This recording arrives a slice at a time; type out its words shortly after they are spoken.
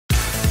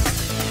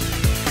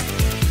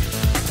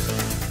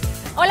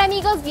Hola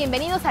amigos,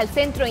 bienvenidos al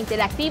Centro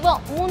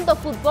Interactivo Mundo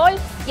Futbol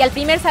y al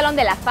primer Salón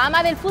de la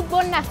Fama del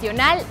fútbol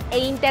nacional e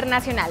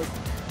internacional,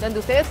 donde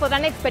ustedes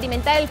podrán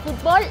experimentar el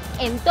fútbol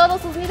en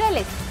todos sus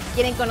niveles.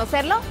 ¿Quieren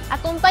conocerlo?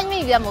 Acompáñenme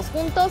y vivamos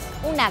juntos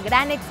una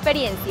gran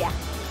experiencia.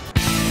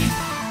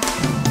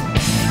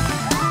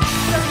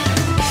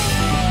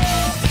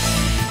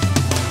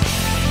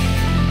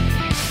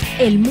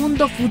 El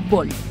Mundo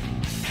Futbol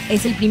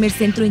es el primer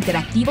centro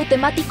interactivo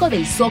temático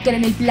del soccer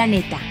en el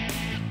planeta,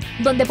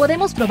 donde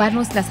podemos probar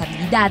nuestras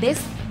habilidades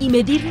y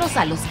medirnos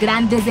a los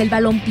grandes del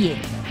balompié.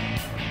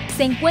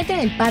 Se encuentra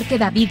en el Parque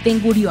David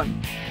Ben Gurión,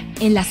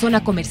 en la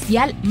zona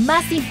comercial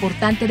más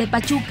importante de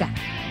Pachuca.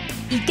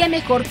 Y qué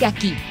mejor que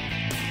aquí,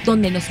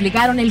 donde nos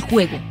legaron el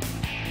juego,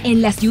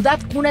 en la ciudad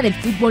cuna del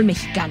fútbol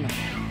mexicano,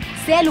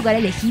 sea el lugar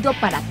elegido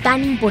para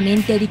tan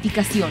imponente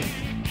edificación,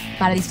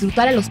 para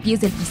disfrutar a los pies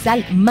del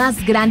pisal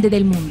más grande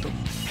del mundo.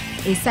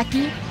 Es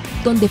aquí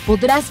donde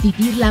podrás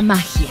vivir la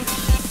magia.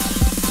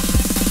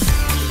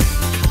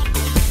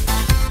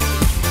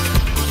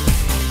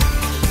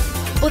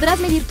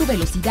 Podrás medir tu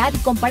velocidad y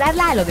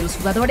compararla a lo de los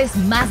jugadores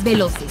más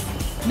veloces.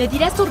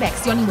 Medirás tu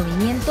reacción y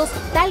movimientos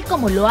tal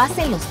como lo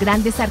hacen los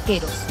grandes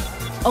arqueros.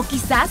 O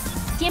quizás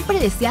siempre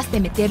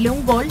deseaste meterle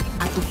un gol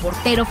a tu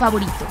portero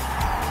favorito.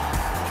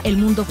 El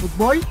Mundo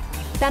Futbol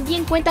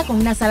también cuenta con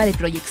una sala de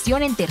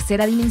proyección en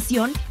tercera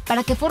dimensión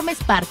para que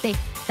formes parte,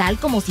 tal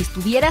como si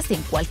estuvieras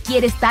en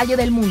cualquier estadio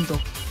del mundo.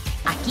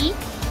 Aquí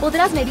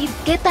podrás medir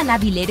qué tan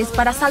hábil eres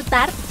para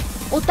saltar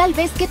o tal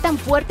vez qué tan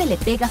fuerte le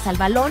pegas al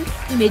balón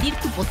y medir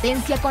tu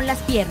potencia con las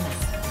piernas.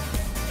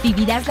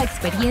 Vivirás la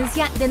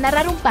experiencia de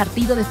narrar un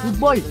partido de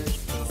fútbol,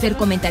 ser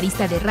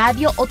comentarista de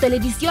radio o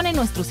televisión en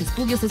nuestros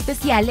estudios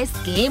especiales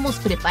que hemos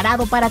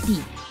preparado para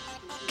ti.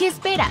 ¿Qué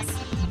esperas?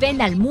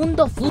 Ven al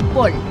Mundo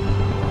Futbol.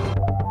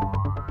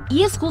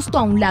 Y es justo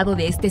a un lado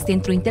de este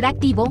centro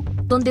interactivo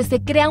donde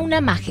se crea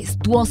una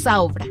majestuosa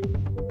obra.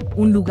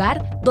 Un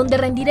lugar donde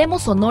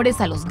rendiremos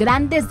honores a los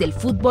grandes del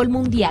fútbol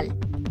mundial,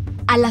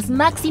 a las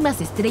máximas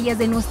estrellas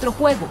de nuestro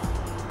juego.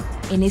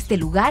 En este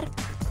lugar,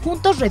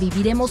 juntos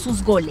reviviremos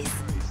sus goles,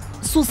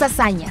 sus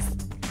hazañas,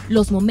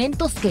 los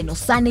momentos que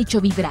nos han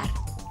hecho vibrar,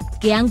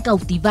 que han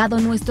cautivado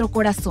nuestro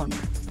corazón.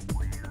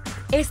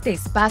 Este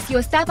espacio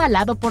está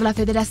avalado por la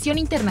Federación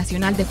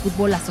Internacional de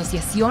Fútbol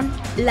Asociación,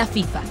 la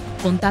FIFA,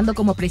 contando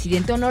como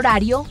presidente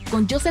honorario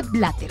con Joseph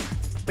Blatter,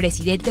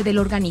 presidente del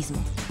organismo.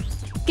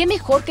 ¿Qué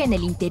mejor que en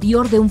el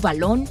interior de un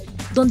balón,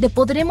 donde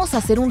podremos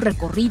hacer un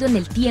recorrido en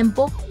el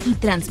tiempo y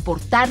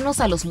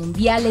transportarnos a los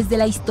mundiales de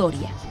la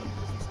historia?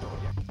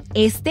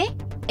 Este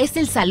es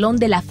el Salón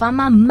de la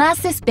Fama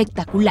más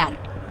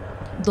espectacular,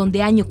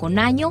 donde año con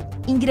año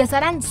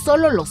ingresarán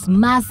solo los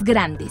más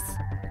grandes.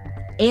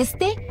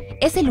 Este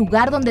es el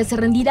lugar donde se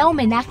rendirá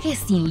homenaje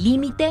sin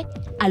límite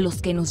a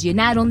los que nos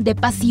llenaron de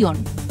pasión.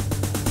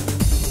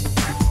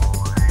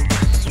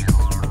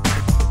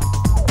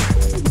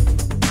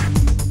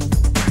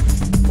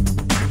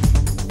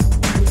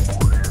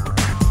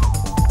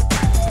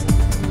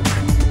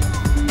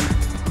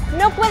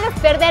 No puedes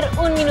perder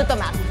un minuto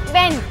más.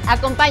 Ven,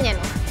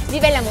 acompáñanos.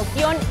 Vive la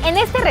emoción en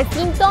este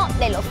recinto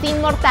de los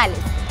inmortales.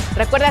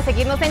 Recuerda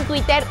seguirnos en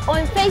Twitter o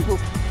en Facebook.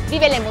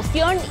 Vive la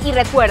emoción y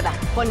recuerda,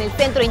 con el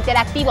Centro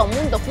Interactivo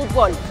Mundo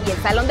Futbol y el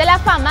Salón de la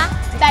Fama,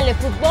 dale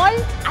fútbol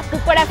a tu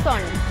corazón.